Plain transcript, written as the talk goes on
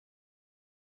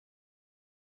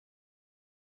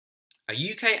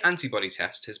A UK antibody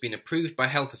test has been approved by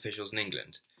health officials in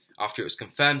England after it was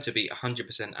confirmed to be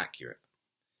 100% accurate.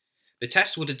 The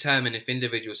test will determine if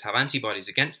individuals have antibodies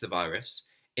against the virus,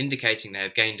 indicating they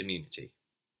have gained immunity.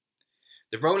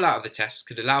 The rollout of the test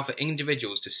could allow for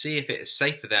individuals to see if it is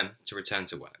safe for them to return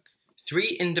to work.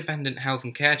 3 independent health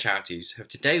and care charities have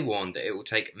today warned that it will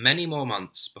take many more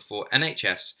months before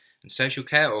NHS and social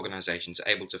care organisations are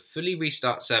able to fully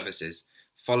restart services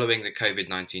following the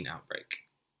COVID-19 outbreak.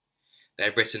 They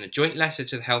have written a joint letter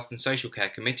to the Health and Social Care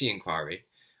Committee inquiry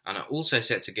and are also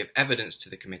set to give evidence to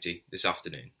the committee this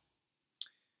afternoon.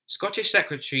 Scottish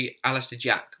Secretary Alistair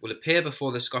Jack will appear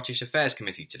before the Scottish Affairs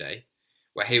Committee today,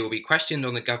 where he will be questioned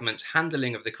on the government's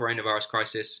handling of the coronavirus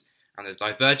crisis and the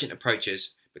divergent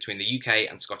approaches between the UK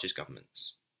and Scottish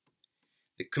governments.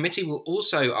 The committee will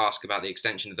also ask about the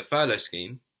extension of the furlough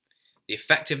scheme, the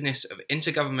effectiveness of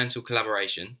intergovernmental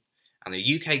collaboration, and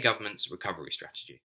the UK government's recovery strategy.